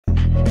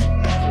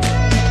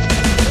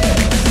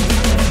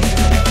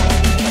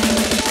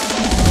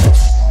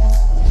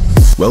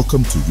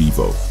Welcome to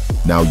Revo,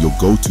 now your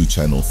go-to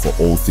channel for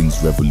all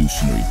things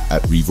revolutionary.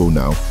 At Revo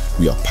Now,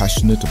 we are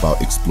passionate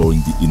about exploring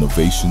the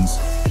innovations,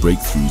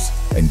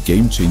 breakthroughs, and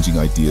game-changing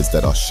ideas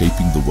that are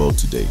shaping the world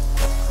today.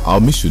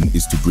 Our mission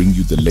is to bring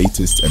you the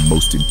latest and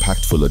most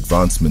impactful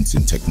advancements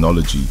in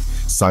technology,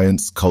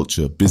 science,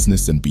 culture,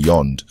 business, and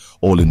beyond,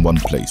 all in one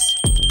place.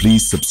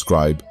 Please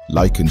subscribe,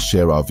 like, and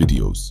share our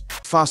videos.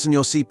 Fasten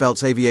your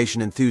seatbelts,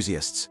 aviation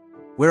enthusiasts.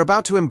 We're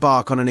about to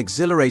embark on an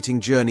exhilarating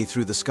journey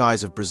through the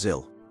skies of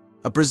Brazil.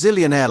 A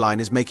Brazilian airline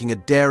is making a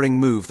daring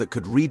move that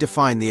could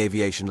redefine the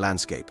aviation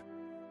landscape.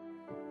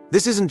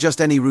 This isn't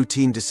just any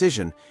routine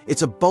decision,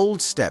 it's a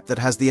bold step that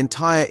has the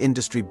entire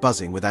industry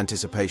buzzing with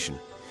anticipation.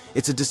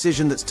 It's a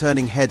decision that's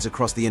turning heads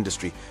across the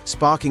industry,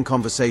 sparking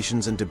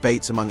conversations and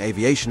debates among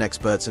aviation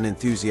experts and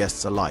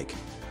enthusiasts alike.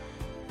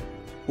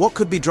 What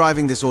could be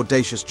driving this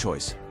audacious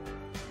choice?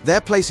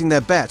 They're placing their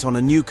bet on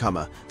a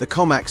newcomer, the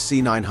Comac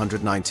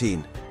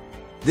C919.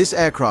 This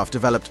aircraft,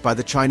 developed by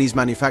the Chinese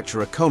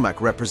manufacturer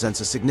Comac, represents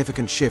a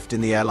significant shift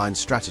in the airline's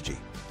strategy.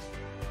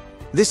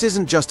 This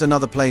isn't just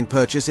another plane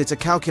purchase, it's a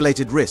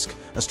calculated risk,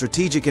 a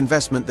strategic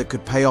investment that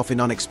could pay off in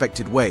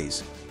unexpected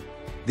ways.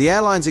 The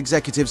airline's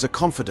executives are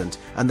confident,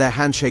 and their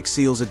handshake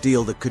seals a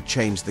deal that could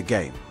change the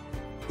game.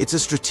 It's a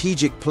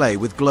strategic play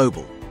with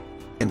global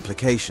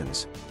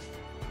implications.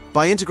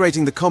 By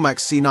integrating the Comac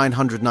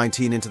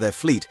C919 into their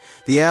fleet,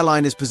 the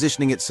airline is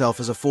positioning itself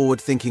as a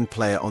forward-thinking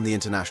player on the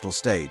international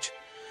stage.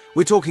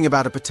 We're talking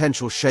about a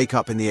potential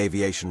shake-up in the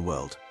aviation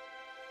world.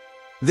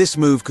 This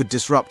move could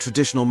disrupt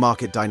traditional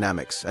market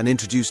dynamics and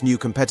introduce new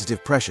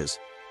competitive pressures.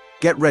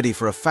 Get ready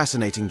for a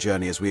fascinating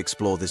journey as we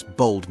explore this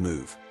bold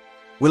move.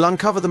 We'll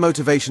uncover the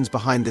motivations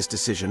behind this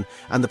decision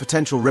and the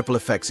potential ripple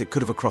effects it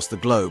could have across the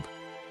globe.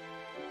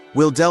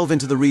 We'll delve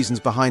into the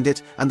reasons behind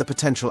it and the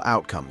potential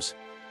outcomes.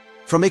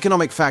 From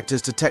economic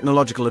factors to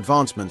technological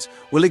advancements,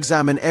 we'll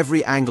examine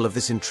every angle of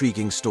this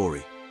intriguing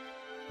story.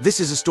 This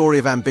is a story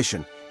of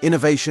ambition,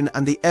 innovation,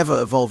 and the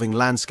ever-evolving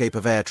landscape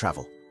of air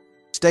travel.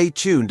 Stay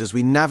tuned as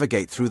we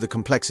navigate through the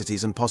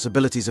complexities and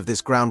possibilities of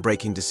this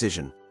groundbreaking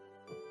decision.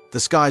 The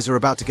skies are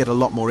about to get a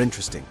lot more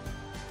interesting.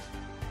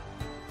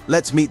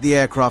 Let's meet the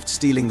aircraft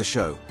stealing the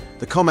show,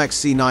 the Comac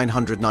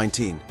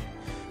C919.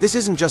 This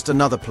isn't just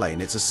another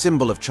plane, it's a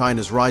symbol of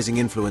China's rising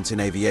influence in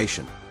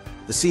aviation.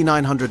 The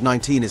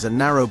C919 is a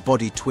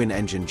narrow-body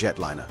twin-engine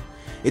jetliner.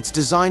 It's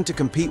designed to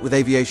compete with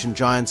aviation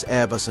giants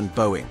Airbus and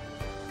Boeing.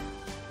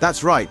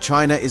 That's right,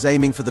 China is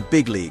aiming for the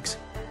big leagues.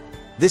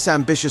 This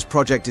ambitious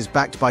project is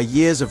backed by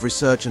years of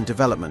research and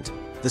development.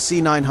 The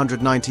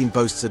C919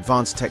 boasts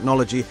advanced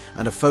technology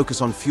and a focus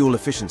on fuel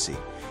efficiency.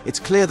 It's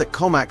clear that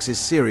Comac is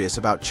serious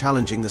about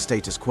challenging the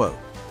status quo.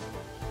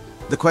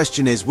 The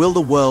question is, will the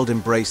world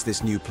embrace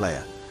this new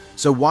player?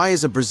 So why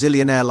is a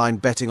Brazilian airline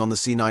betting on the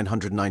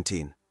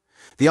C919?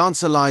 The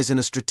answer lies in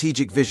a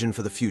strategic vision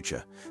for the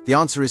future. The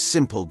answer is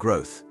simple: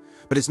 growth.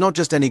 But it's not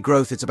just any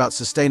growth, it's about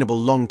sustainable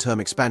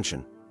long-term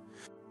expansion.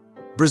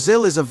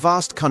 Brazil is a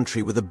vast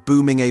country with a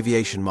booming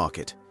aviation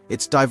market.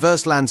 Its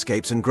diverse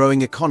landscapes and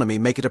growing economy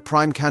make it a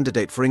prime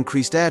candidate for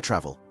increased air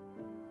travel.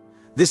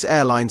 This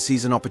airline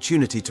sees an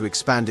opportunity to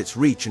expand its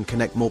reach and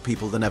connect more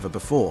people than ever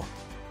before.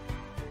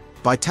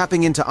 By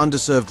tapping into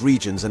underserved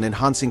regions and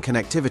enhancing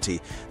connectivity,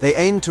 they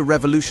aim to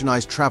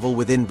revolutionize travel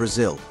within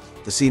Brazil.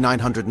 The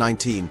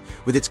C919,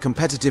 with its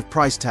competitive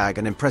price tag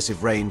and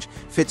impressive range,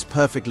 fits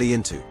perfectly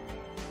into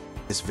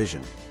this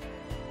vision.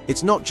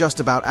 It's not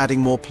just about adding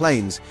more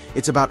planes,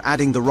 it's about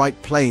adding the right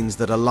planes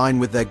that align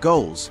with their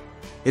goals.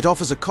 It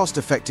offers a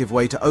cost-effective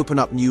way to open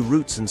up new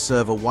routes and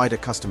serve a wider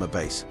customer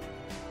base.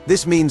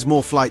 This means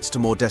more flights to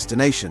more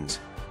destinations,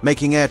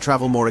 making air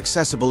travel more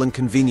accessible and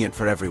convenient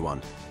for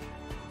everyone.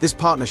 This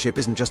partnership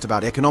isn't just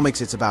about economics,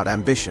 it's about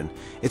ambition.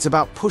 It's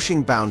about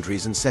pushing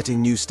boundaries and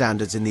setting new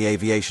standards in the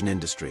aviation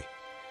industry.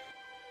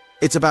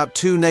 It's about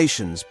two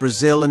nations,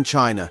 Brazil and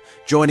China,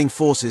 joining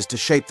forces to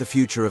shape the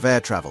future of air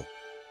travel.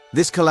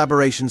 This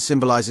collaboration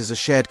symbolizes a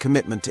shared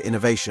commitment to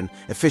innovation,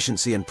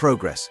 efficiency, and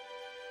progress.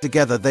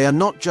 Together, they are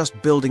not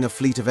just building a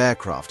fleet of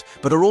aircraft,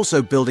 but are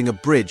also building a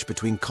bridge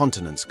between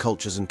continents,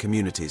 cultures, and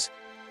communities.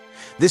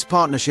 This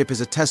partnership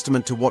is a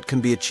testament to what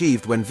can be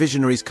achieved when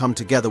visionaries come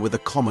together with a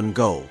common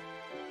goal.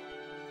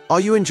 Are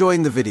you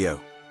enjoying the video?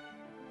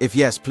 If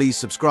yes, please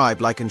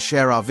subscribe, like, and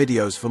share our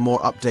videos for more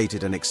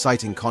updated and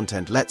exciting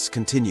content. Let's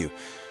continue.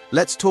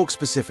 Let's talk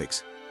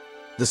specifics.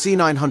 The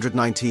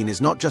C919 is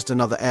not just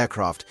another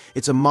aircraft,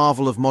 it's a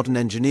marvel of modern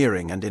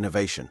engineering and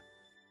innovation.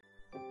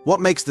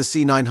 What makes the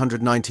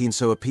C919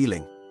 so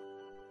appealing?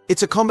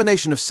 It's a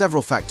combination of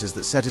several factors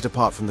that set it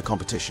apart from the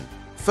competition.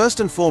 First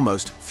and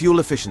foremost, fuel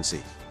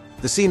efficiency.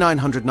 The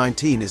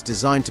C919 is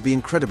designed to be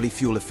incredibly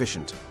fuel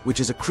efficient,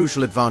 which is a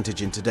crucial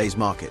advantage in today's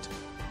market.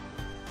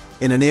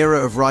 In an era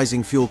of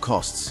rising fuel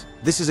costs,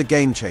 this is a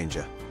game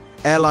changer.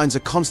 Airlines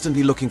are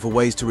constantly looking for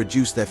ways to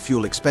reduce their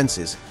fuel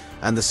expenses,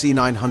 and the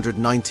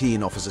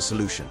C919 offers a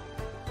solution.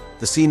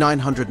 The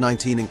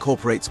C919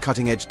 incorporates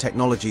cutting-edge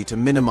technology to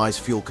minimize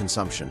fuel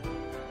consumption.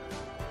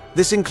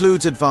 This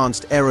includes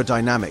advanced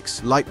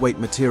aerodynamics, lightweight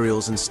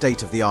materials, and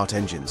state-of-the-art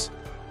engines.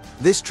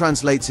 This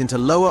translates into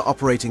lower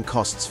operating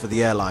costs for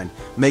the airline,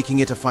 making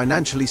it a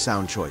financially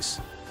sound choice.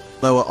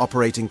 Lower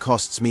operating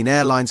costs mean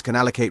airlines can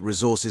allocate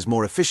resources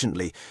more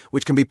efficiently,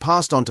 which can be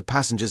passed on to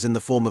passengers in the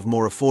form of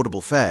more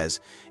affordable fares.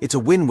 It's a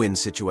win-win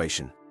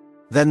situation.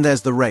 Then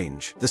there's the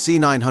range. The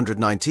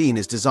C919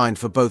 is designed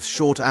for both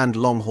short and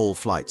long-haul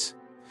flights.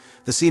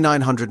 The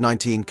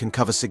C919 can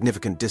cover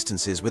significant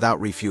distances without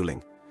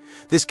refueling.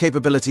 This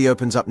capability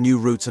opens up new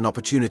routes and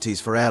opportunities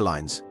for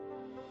airlines.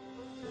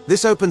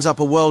 This opens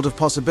up a world of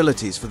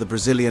possibilities for the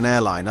Brazilian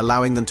airline,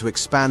 allowing them to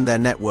expand their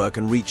network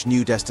and reach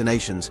new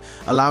destinations,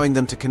 allowing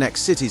them to connect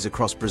cities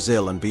across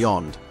Brazil and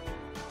beyond.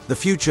 The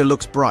future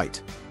looks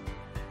bright.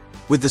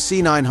 With the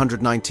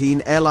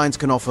C919, airlines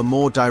can offer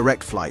more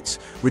direct flights,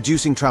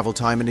 reducing travel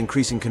time and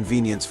increasing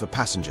convenience for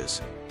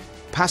passengers.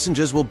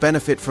 Passengers will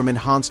benefit from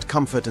enhanced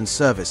comfort and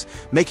service,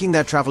 making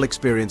their travel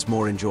experience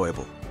more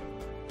enjoyable.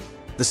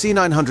 The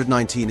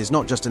C919 is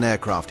not just an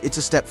aircraft, it's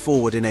a step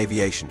forward in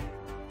aviation.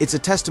 It's a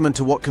testament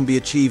to what can be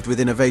achieved with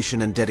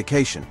innovation and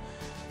dedication.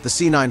 The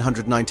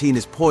C919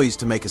 is poised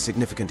to make a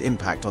significant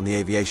impact on the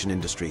aviation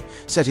industry,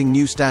 setting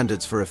new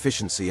standards for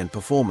efficiency and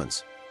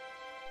performance.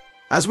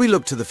 As we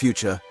look to the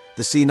future,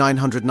 the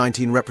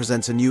C919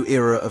 represents a new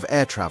era of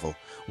air travel,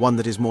 one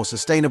that is more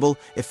sustainable,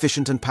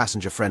 efficient and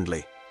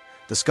passenger-friendly.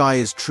 The sky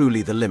is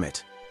truly the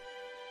limit.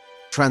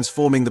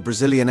 Transforming the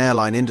Brazilian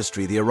airline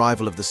industry, the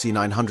arrival of the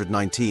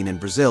C919 in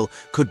Brazil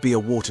could be a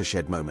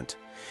watershed moment.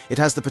 It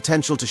has the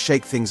potential to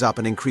shake things up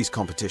and increase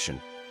competition.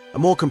 A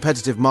more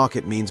competitive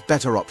market means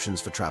better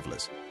options for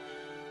travelers.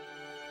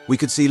 We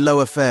could see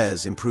lower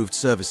fares, improved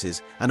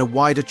services, and a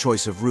wider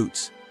choice of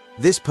routes.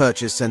 This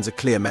purchase sends a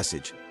clear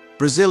message.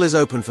 Brazil is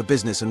open for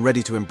business and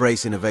ready to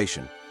embrace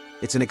innovation.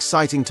 It's an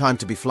exciting time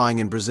to be flying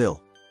in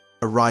Brazil.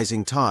 A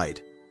rising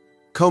tide.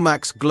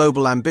 Comac's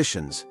global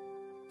ambitions.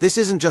 This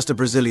isn't just a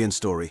Brazilian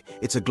story,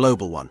 it's a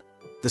global one.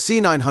 The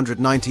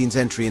C919's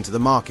entry into the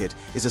market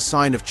is a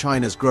sign of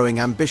China's growing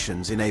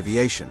ambitions in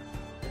aviation.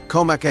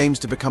 Comac aims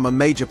to become a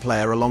major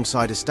player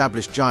alongside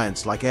established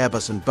giants like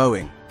Airbus and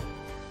Boeing.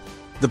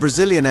 The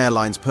Brazilian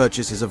airline's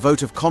purchase is a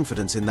vote of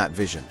confidence in that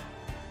vision.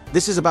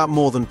 This is about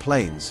more than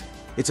planes.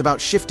 It's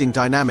about shifting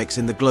dynamics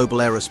in the global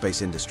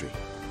aerospace industry.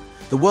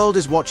 The world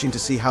is watching to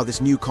see how this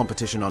new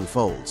competition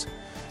unfolds,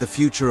 the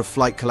future of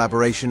flight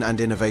collaboration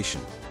and innovation.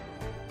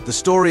 The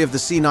story of the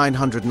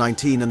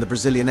C919 and the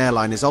Brazilian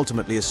airline is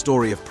ultimately a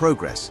story of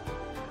progress.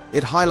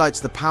 It highlights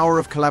the power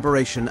of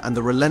collaboration and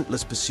the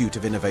relentless pursuit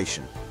of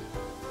innovation.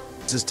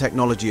 As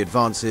technology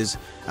advances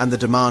and the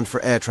demand for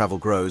air travel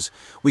grows,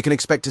 we can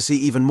expect to see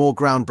even more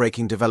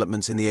groundbreaking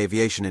developments in the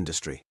aviation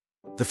industry.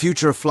 The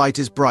future of flight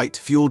is bright,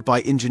 fueled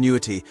by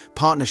ingenuity,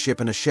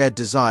 partnership and a shared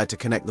desire to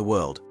connect the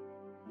world.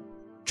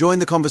 Join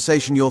the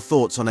conversation, your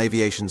thoughts on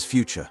aviation's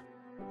future.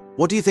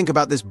 What do you think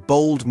about this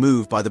bold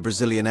move by the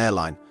Brazilian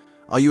airline?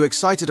 Are you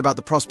excited about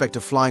the prospect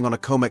of flying on a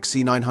Comac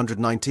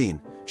C919?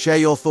 Share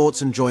your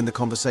thoughts and join the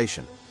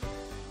conversation.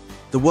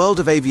 The world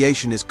of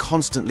aviation is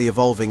constantly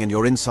evolving and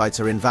your insights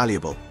are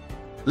invaluable.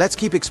 Let's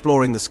keep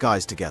exploring the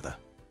skies together.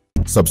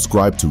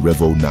 Subscribe to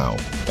Revo now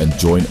and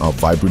join our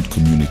vibrant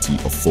community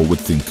of forward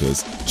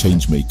thinkers,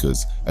 change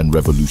makers, and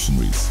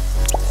revolutionaries.